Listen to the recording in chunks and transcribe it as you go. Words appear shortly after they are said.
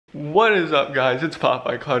What is up, guys? It's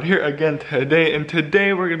Popeye Cloud here again today, and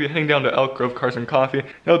today we're gonna be heading down to Elk Grove Cars and Coffee.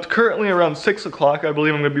 Now it's currently around 6 o'clock. I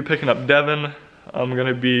believe I'm gonna be picking up Devin. I'm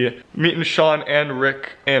gonna be meeting Sean and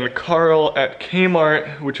Rick and Carl at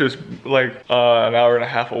Kmart, which is like an hour and a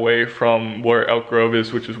half away from where Elk Grove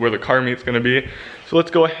is, which is where the car meet's gonna be. So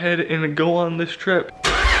let's go ahead and go on this trip.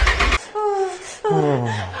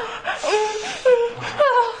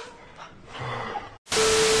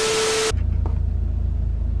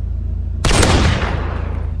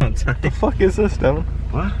 What the fuck is this, Devin?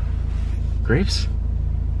 What? Grapes?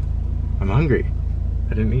 I'm hungry.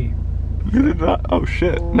 I didn't eat. You did not? Oh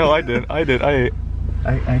shit. No, I did. I ate.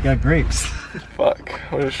 I got grapes. Fuck.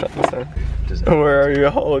 I'm gonna shut this down. Where are you?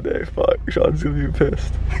 Holiday. Fuck. Sean's gonna be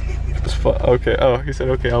pissed. Just fuck. Okay. Oh, he said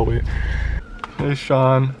okay, I'll wait. Hey,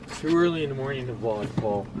 Sean. Too early in the morning to vlog,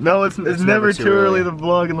 Paul. No, it's never too early to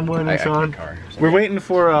vlog in the morning, Sean. We're waiting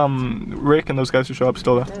for Rick and those guys to show up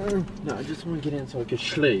still though. No, I just want to get in so I can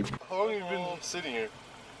sleep. How long have you been sitting here?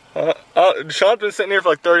 Sean's been sitting here for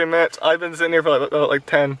like 30 minutes. I've been sitting here for like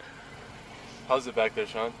 10. How's it back there,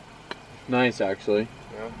 Sean? Nice, actually.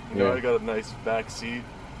 Yeah? You know, I got a nice back seat.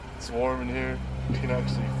 It's warm in here. You can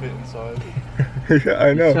actually fit inside. Yeah,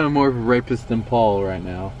 I know. You sound more of a rapist than Paul right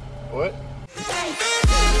now. What?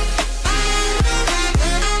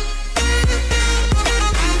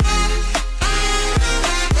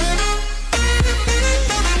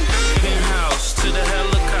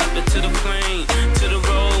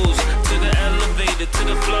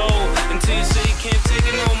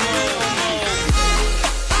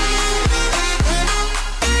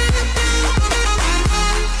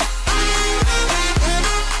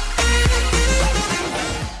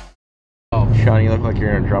 Sean, you look like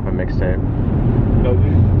you're gonna drop a mixtape. Does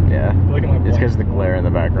he? Yeah. Look at my It's because of the glare in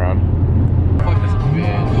the background. Fuck this bitch.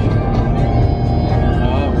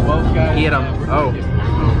 Well, guys, He hit him. Oh.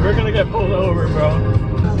 We're gonna get pulled over, bro.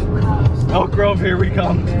 Elk Grove, here we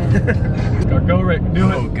come. Go, Rick, do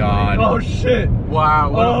it. Oh god. Oh shit.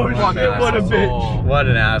 Wow. Oh shit, what a bitch. What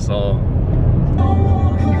an asshole.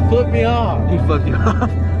 He flipped me off. He flipped you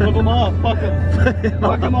off. Flip him off, fuck him.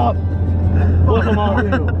 Fuck him up. Flip him off.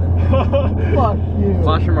 Fuck you.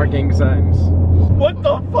 Flash your marking signs. What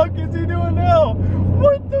the fuck is he doing now?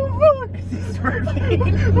 What the fuck? What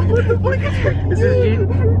the fuck is he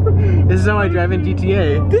doing? This is how I drive in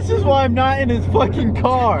GTA. This is why I'm not in his fucking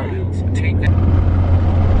car. Take that.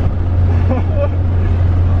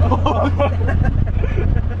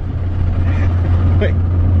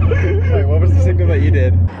 Wait, what was the signal that you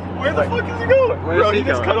did? Where the fuck is he going? Where's Bro, he he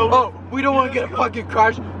just going? cut over. Oh, we don't want to get a fucking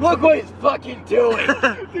crash. Look what he's fucking doing.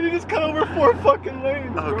 Dude, he just cut over 4 fucking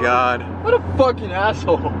lanes. Oh bro. god. What a fucking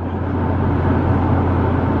asshole.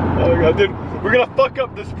 Oh god, dude, we're gonna fuck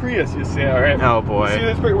up this Prius, you see, alright? Oh boy. You see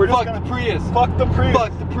this Prius? We're just Fuck gonna the Prius. fuck the Prius.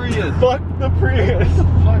 Fuck the Prius. Fuck the Prius.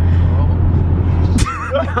 Fuck,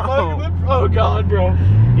 Fuck the, oh god, bro.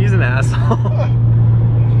 He's an asshole.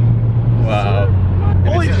 Wow.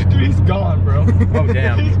 Holy shit, dude, he's gone, bro. Oh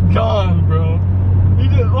damn. He's gone, bro. He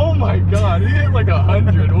just, oh my god, he hit like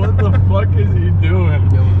 100. What the fuck is he doing?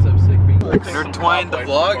 Yo, what's up, sick bean? Intertwined The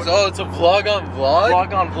vlogs? Oh, it's a vlog on vlog?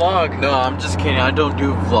 Vlog on vlog. No, I'm just kidding. I don't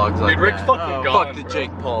do vlogs like Dude, Rick's that. fucking gone, Fuck the bro.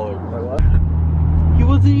 Jake Paul. He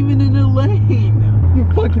wasn't even in the lane. You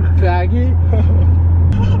fucking faggot.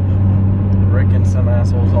 Rick and some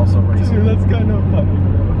assholes also racing. Dude, that's kind of funny,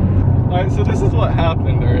 bro. Alright, so this is what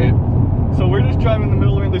happened, alright? So we're just driving in the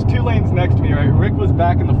middle lane. There's 2 lanes next to me, right? Rick was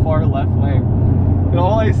back in the far left lane. And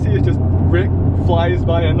all I see is just Rick flies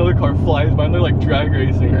by, another car flies by, and they're like drag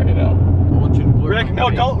racing right now. Rick, no,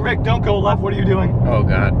 Rick, don't go left. What are you doing? Oh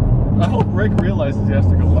god. I hope Rick realizes he has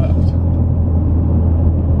to go left.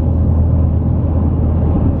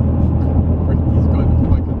 He's going to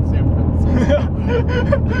fucking San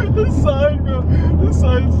Francisco. The sign, bro. The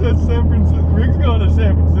sign says San Francisco. Rick's going to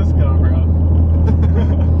San Francisco, bro.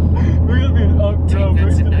 We're gonna be in Elk Grove.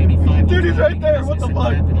 Dude, he's right there. What the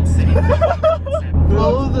fuck?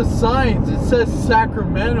 Follow the signs. It says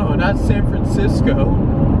Sacramento, not San Francisco.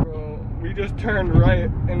 Bro, we just turned right,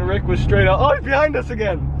 and Rick was straight up. Oh, he's behind us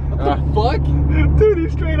again. What the fuck? Dude, he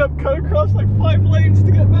straight up cut across like 5 lanes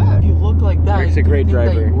to get back. If you look like that, Rick's a great do you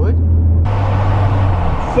think driver. that you would?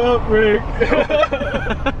 What's up, Rick?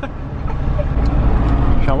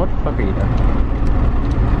 Sean, what the fuck are you doing?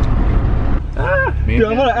 Dude,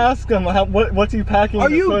 I'm gonna ask him what's he packing. Are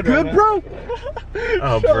in the you hood good, right bro?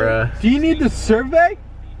 Oh, bruh. Do you need the survey?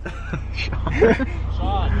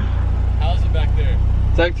 Sean, how's it back there?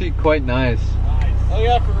 It's actually quite nice. Nice. Oh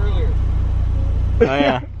yeah, for earlier. Oh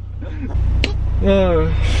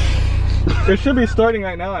yeah. It should be starting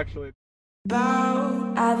right now, actually.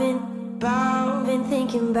 I've been been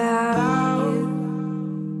thinking about you.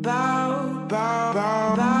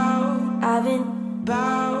 I've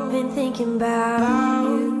been thinking about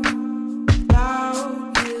you.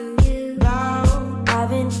 I've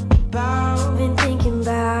been thinking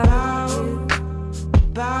about you.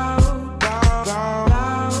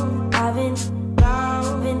 I've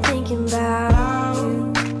been thinking about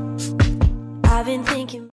you. I've been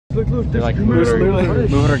thinking. They're like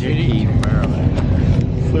Motor G Camaro.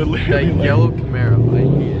 Literally. That yellow Camaro, I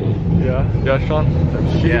hate it. Yeah, Sean.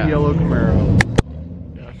 Yeah. Yellow Camaro.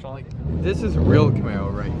 Yeah, Sean. This is a real Camaro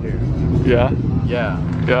right here. Yeah, Yeah.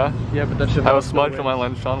 yeah. Yeah, but that should I have a smudge on my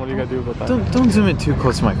lens, Sean. What are you gonna do about that? Don't zoom in too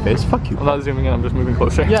close to my face. Fuck you. I'm not zooming in. I'm just moving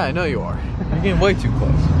closer. Yeah, I know you are. You're getting way too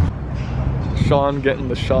close. Sean getting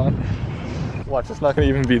the shot. Watch, it's not gonna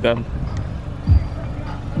even be them.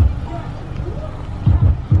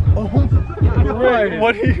 Right.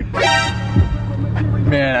 What are you?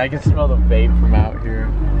 Man, I can smell the vape from out here.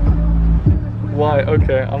 Why?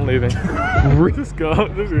 Okay, I'm leaving. Just go.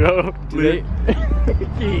 Just go. Please.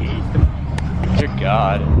 Dear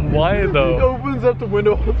God. Why though? Opens up the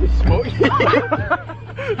window with the smoke.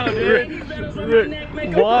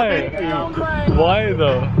 Rick, why? Why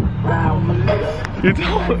though?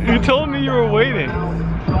 You told me you were waiting.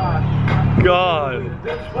 God.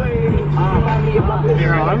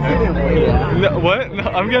 I'm getting away. No, what? No,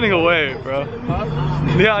 I'm getting away, bro.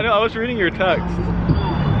 Yeah, I know. I was reading your text.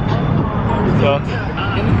 So,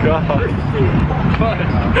 God.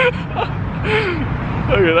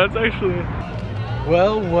 Okay, that's actually.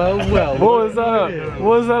 Well. What was that?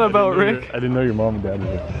 What was that about, Rick? I didn't know your mom and dad were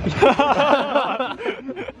here.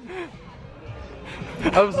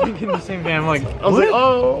 I was thinking the same thing. I'm like,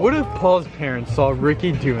 oh, what if Paul's parents saw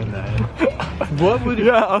Ricky doing that? What would?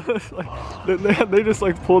 Yeah, I was like, they just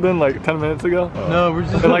like pulled in like 10 minutes ago. No, we're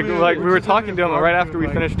just And like we were talking to him, and right after we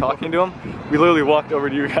finished talking to him, we literally walked over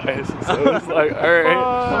to you guys. So it's like, all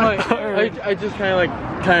right. I just kind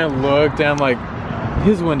of looked, and I'm like,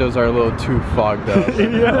 his windows are a little too fogged up.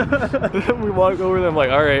 Yeah. We walk over them like,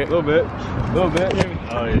 all right, a little bit. Oh,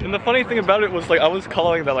 yeah. And the funny thing about it was like I was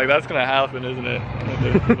calling that like that's gonna happen, isn't it?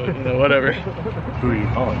 But, you know, whatever. Who are you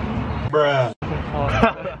calling? Bruh.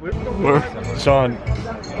 Sean,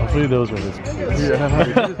 hopefully those were his kids.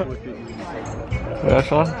 Yeah,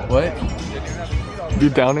 Sean. What? You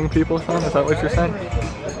downing people, Sean? Is that what you're saying?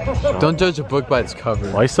 Don't judge a book by its cover.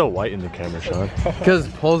 Why are you so white in the camera, Sean? Because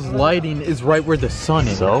Paul's lighting is right where the sun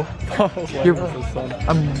is. So?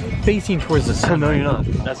 I'm facing towards the sun. No, you're not.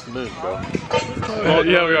 That's the moon, bro. Well,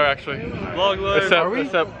 yeah, we are actually. Vlog live. Except, Are we?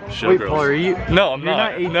 Except, Showgirls. Wait, Paul, are you? no, I'm You're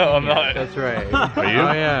not. not 18 No, I'm yet. not. That's right. Are you?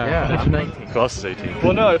 Oh yeah. That's 19. Who else is 18?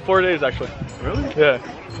 Well, no, 4 days actually. Really? Yeah.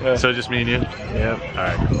 Yeah. So just me and you? Yep.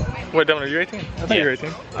 Alright, cool. Wait, Devin, are you 18? I thought you were 18.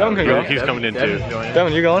 Devin can Yeah, go. he's coming in too.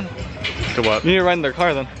 Devin, you going? To what? You need to ride in their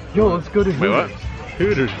car then. Yo, let's go to Wait, what?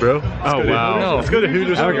 Hooters, bro. Oh, wow. No. Let's go to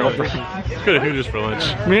Hooters for I'll lunch. go. Let's go to Hooters for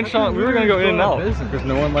lunch. Me and Sean, we were gonna go in and out. Because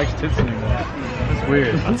no one likes tits anymore. That's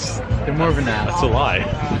weird. They're more of an ass. That's a lie.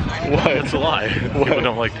 What? That's a lie. People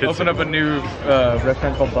don't like tits. Open up a new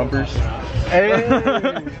restaurant called Bumpers.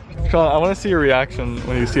 Sean, I want to see your reaction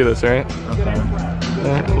when you see this, alright? Okay.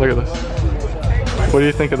 Look at this. What do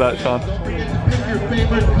you think of that, Sean?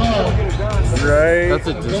 Right? That's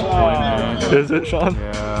a disappointment. Is it, Sean?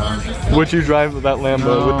 Yeah. Would you drive that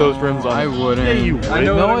Lambo with those rims on? I wouldn't. Yeah, you would. I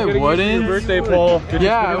know No, what I'm I getting you for your wouldn't. birthday, Paul.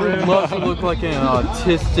 Yeah, I would love to look like an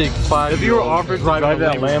autistic 5-year-old. If you were offered to drive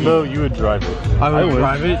that Lambo, you would drive it. I would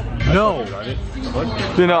drive it. No.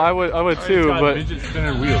 You know, I would too, but Fidget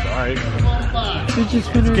spinner wheels, alright. Fidget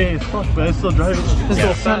spinner. Gay as fuck, but I still drive it. Is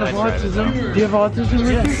that sign of autism? Do you have autism?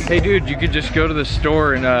 Yes. Hey, dude, you could just go to the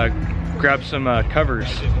store and grab some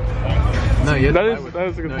covers. No, you have that to.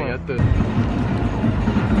 is a good No, you point. have to.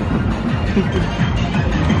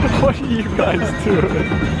 What are you guys doing?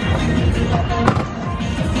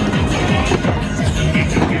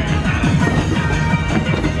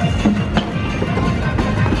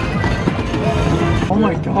 Oh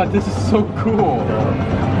my god, this is so cool.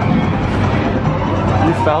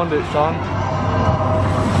 You found it, Sean.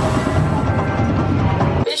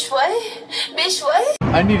 Bitch, what? Bitch, what?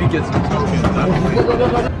 I need to get some tokens.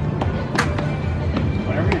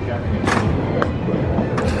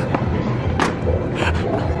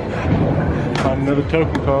 Another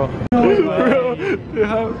token call. Bro, they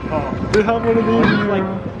have one of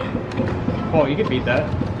these. Paul, you can beat that.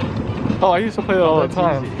 Oh, I used to play that all the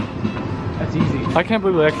time. That's easy. I can't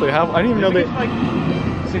believe they actually have. I didn't even know they.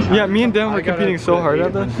 Yeah, me and Devin were competing so hard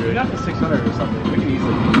at this. You got to 600 or something. We can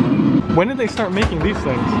easily. When did they start making these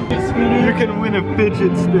things? You can win a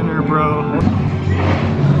fidget spinner, bro.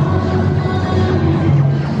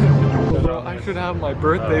 should have my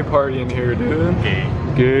birthday party in here, dude.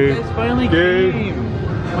 Gay. It's finally Gay. came.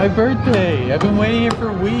 My birthday. I've been waiting here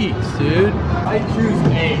for weeks, dude. I choose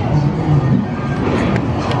A.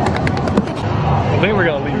 I think we're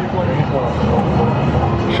gonna leave.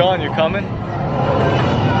 Sean, you coming? You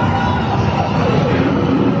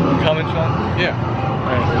coming, Sean? Yeah.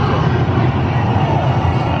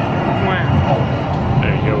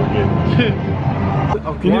 There you go again.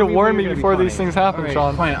 You need to warn me before these things happen, Alright,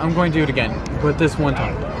 Sean. fine, I'm going to do it again. But this one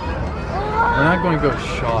time. We're not going to go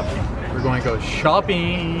shopping. We're going to go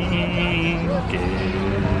shopping.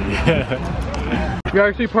 You're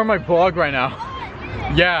actually part of my vlog right now.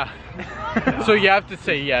 Yeah. So you have to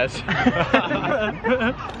say yes.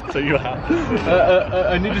 So you have.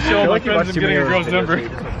 I need to show all my friends I'm getting a girl's number.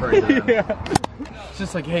 Yeah. It's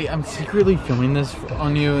just like, hey, I'm secretly filming this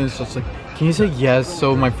on you, and it's just like, can you say yes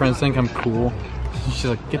so my friends think I'm cool? She's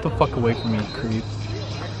like, get the fuck away from me, creep.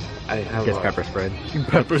 I have pepper spread.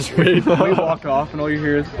 Pepper spray. We walk off and all you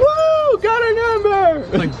hear is, woo, got a number!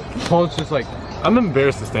 Like, Paul's just like, I'm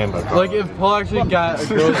embarrassed to stand by. like if Paul actually got a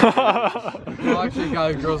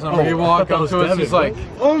girl's, number, he walk up to us, he's like,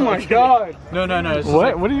 Oh my god! no, it's just What?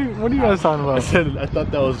 like, What are you guys talking about? I thought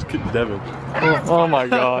that was Devin. Oh my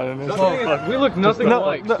god. We look nothing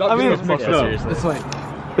alike. no, Stop I mean, being mixed up. seriously. it's like,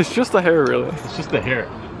 It's just the hair, really. It's just the hair.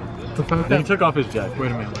 the fact Then he that, took off his jacket.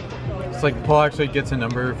 wait a minute. It's like Paul actually gets a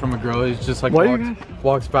number from a girl, he's just like, Why do you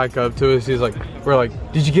walks back up to us, he's like, we're like,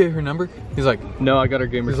 did you get her number? He's like, No, I got her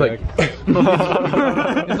gamer he's like, tag.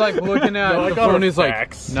 he's like looking at No, I the got phone, her he's like,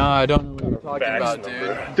 fax. nah, I don't know what you're talking Fax about,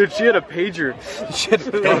 number. dude. Dude, she had a pager.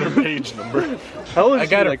 Got her page number. How old is I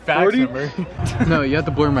got she, her like fax 40? number. No, you have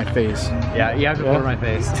to blur my face. Yeah, you have to blur my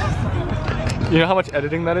face. You know how much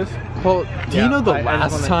editing that is? Paul, do you know the I just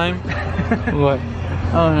last wanna- time? What?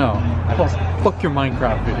 Oh no. Paul, fuck your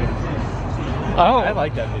Minecraft video. I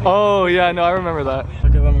like that video. Oh yeah, no, I remember that.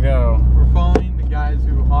 Look at them go. We're following the guys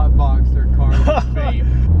who hotbox their cars with fame.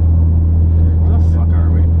 Where the fuck are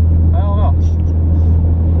we? I don't know.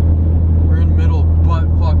 We're in the middle of butt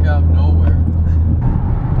fuck out of nowhere.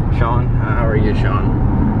 Sean? How are you, Sean?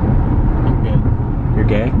 I'm good. You're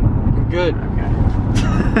gay? I'm good. Okay.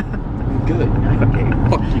 I'm good. Okay.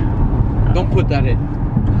 Fuck you. Don't put that in.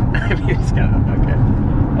 I mean, it's kind of okay.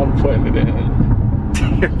 I'm putting it in.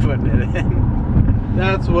 You're putting it in.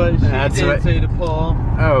 That's what she did say to Paul.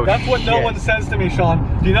 Oh, That's what no shit. one says to me, Sean.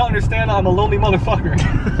 Do you not understand? I'm a lonely motherfucker.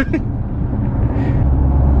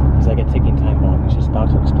 It's like a ticking time bomb. It's just about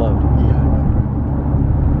to explode.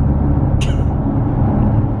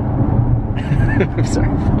 I'm sorry.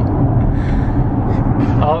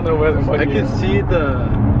 I don't know where the fuck I he can is. see the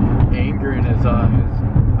anger in his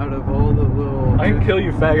eyes. Out of all the little. I can kill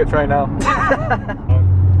you faggots right now.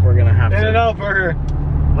 We're gonna have to. In-N-Out Burger.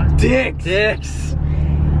 What? Dicks!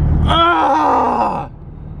 Ah!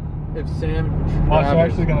 If Sam Watch, I'm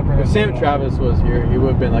actually gonna bring if it Sam down. Travis was here, he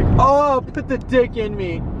would have been like, oh, put the dick in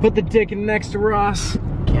me. Put the dick in next to Ross.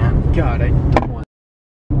 Can't. God, I don't want.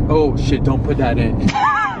 Oh shit! Don't put that in.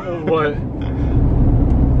 What?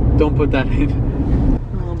 Don't put that in.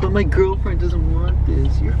 Oh, but my girlfriend doesn't want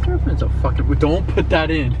this. Your girlfriend's a fucking. Don't put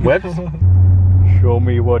that in. What? Show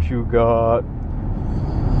me what you got.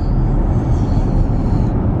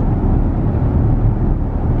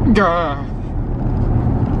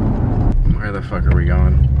 Where the fuck are we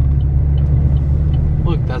going?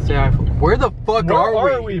 Look, that's the iPhone. Where the fuck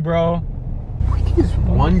Where are we? bro? Rick is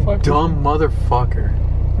one fuck is dumb motherfucker.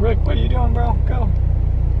 Rick, what are you doing, bro? Go.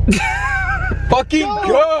 Fucking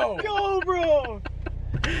go! Go, bro!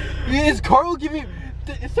 Is Carl giving?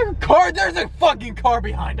 Is there a car? There's a fucking car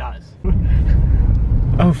behind us.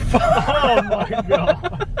 Oh fuck! Oh my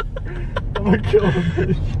god. I'm gonna kill him,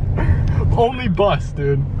 bitch. Only bus,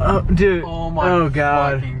 dude. Oh, dude. Oh my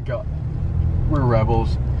god. fucking god. We're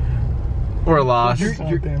rebels. We're lost.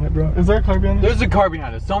 Oh, damn it, bro. Is there a car behind us? There's a car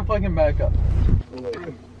behind us. Don't fucking back up.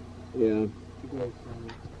 Yeah.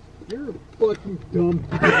 You're a fucking dumb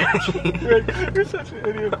bitch. Rick, you're such an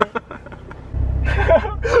idiot, bro.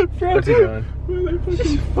 What's he doing?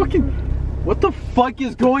 Just fucking. What the fuck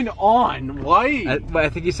is going on? Why? I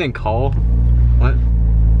think he's saying call. What?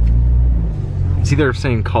 He's either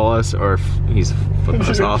saying call us or he's flipping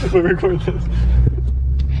us off. We'll record this.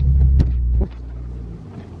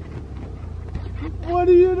 What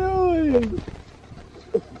are you doing?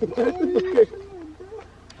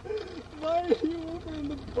 Why are you opening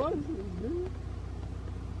the buses, dude?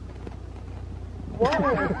 Why?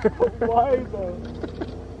 Why though?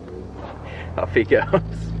 Off he goes.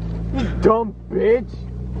 Dumb bitch.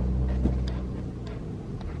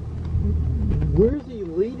 Where's he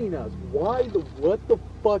leading us? Why the? What the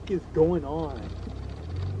fuck is going on?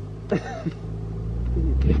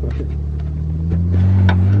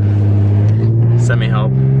 Send me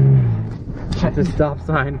help. It's a stop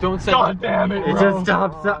sign. Don't say God damn it, It's bro. a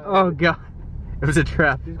stop sign. Oh god. It was a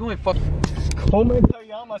trap. He's going fuck. Como te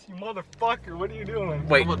llamas, you motherfucker? What are you doing?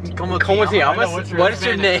 Wait, Como ¿Cómo te I know, llamas? what's What is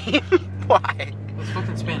your Spanish? name? Why? Let's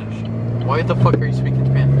fucking Spanish. Why the fuck are you speaking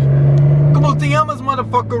Spanish? Como te llamas,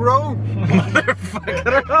 motherfucker?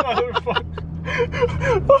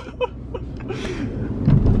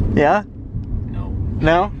 Yeah? No.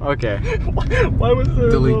 No? Okay. Why was there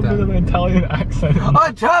Delete a little that. bit of an Italian accent?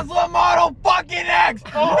 A Tesla Model fucking X!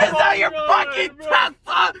 Oh Is my that your God, fucking bro.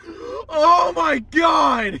 Tesla? Oh my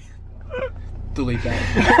god! Delete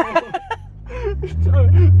that.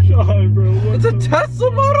 Sean, bro. What It's a the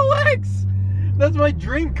Tesla Model X! That's my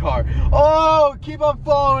dream car. Oh, keep on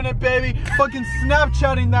following it, baby. Fucking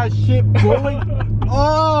Snapchatting that shit, boy.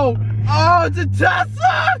 Oh, it's a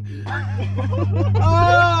Tesla!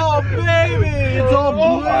 Oh, baby! It's all blue.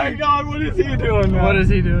 Oh my god, what is he doing now? What is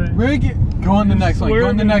he doing? Go on the next line. Go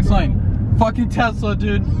on the next line. Fucking Tesla,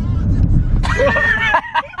 dude.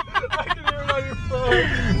 I can hear it on your phone.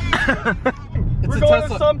 It's We're a going to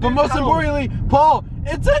Tesla. some But dude's most house. importantly, Paul,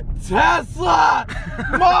 it's a Tesla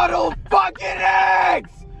Model fucking X!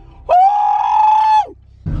 Woo!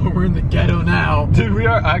 We're in the ghetto now. Dude, we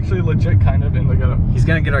are actually legit kind of in the ghetto. He's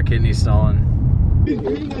gonna get our kidneys stolen. He's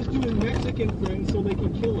bringing us to his Mexican friends so they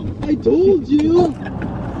can kill him. I told you!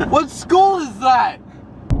 What school is that?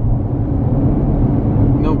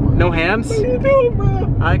 No. No hands? What are you doing,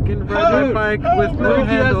 bro? I can ride my bike with no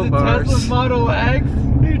He has a handlebars. Tesla Model X.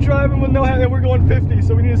 He's driving with no hand and we're going 50,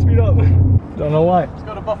 so we need to speed up. Don't know why. Let's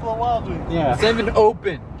go to Buffalo Wild Wings. Yeah. It's even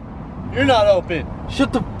open. You're not open.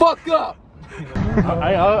 Shut the fuck up.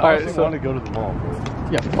 I Alright, also so- want to go to the mall, bro.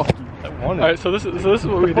 Yeah, fuck you. I want to. Alright, so this is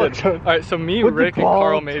what we did. Alright, so me, Rick, and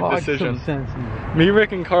Carl made a decision. Me,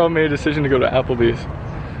 Rick, and Carl made a decision to go to Applebee's.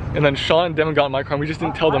 And then Sean and Devin got in my car and we just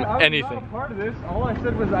didn't tell them anything. I'm not a part of this. All I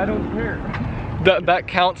said was I don't care. That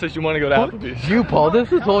counts as you want to go to Applebee's. You, Paul,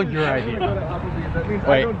 this was all your idea. That means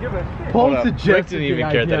Wait. I don't give a shit. Paul Hold up. Rick suggested didn't even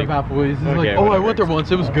the care idea that of he- Applebee's. He's Okay, like, oh, I whatever. went there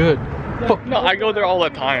once, it was good. Fuck. No, I go there all the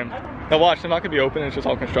time. Now watch, they're not gonna be open, it's just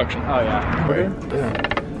all construction. Oh yeah.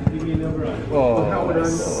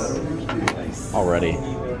 Already.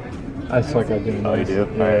 I suck at doing Oh, you do?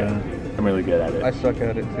 Alright. I'm really good at it. I suck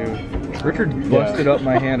at it too. Richard busted up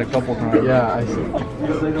my hand a couple times. Yeah, I see.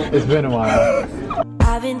 It's been a while.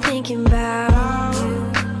 I've been thinking about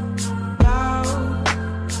you.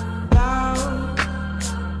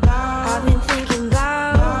 I've been thinking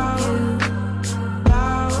about you.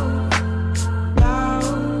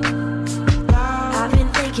 I've been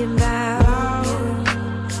thinking about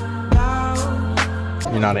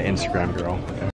you. You're not an Instagram girl.